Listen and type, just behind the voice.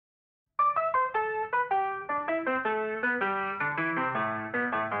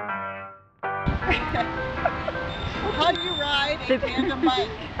How do you ride a tandem bike?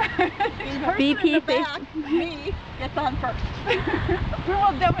 The person BP in the back, me, gets on first. We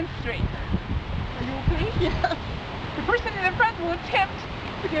will demonstrate. Are you okay? Yeah. The person in the front will attempt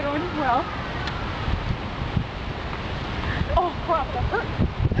to get on as well. Oh crap, that hurt.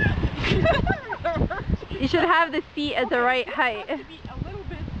 You should have the seat at the right height. To be a little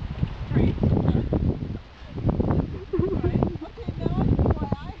bit straight. Okay, now I'm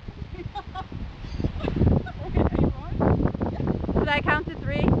fly. Okay, are you on? Should I count to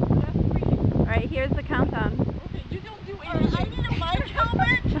 3? Yes, please. Alright, here's the countdown. Okay, you don't do Alright, anything. I need a mic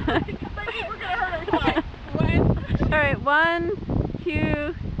helmet. We're gonna hurt our One. Alright, 1,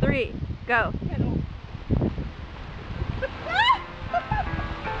 2, 3, go.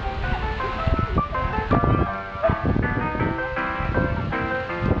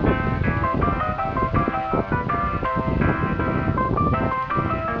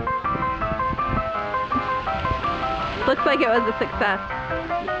 Looks like it was a success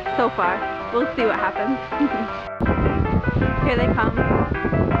so far. We'll see what happens. Here they come.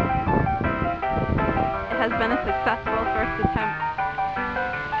 It has been a successful first attempt.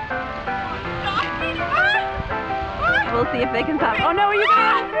 We'll see if they can stop. Oh no, you're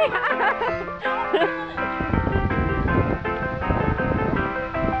gonna hit me!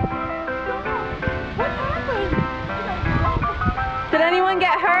 Did anyone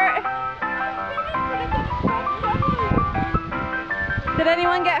get hurt? Did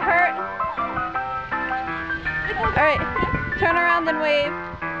anyone get hurt? Alright, turn around and wave.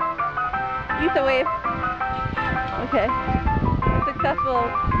 Use the wave. Okay. Successful,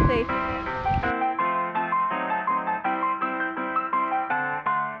 safe.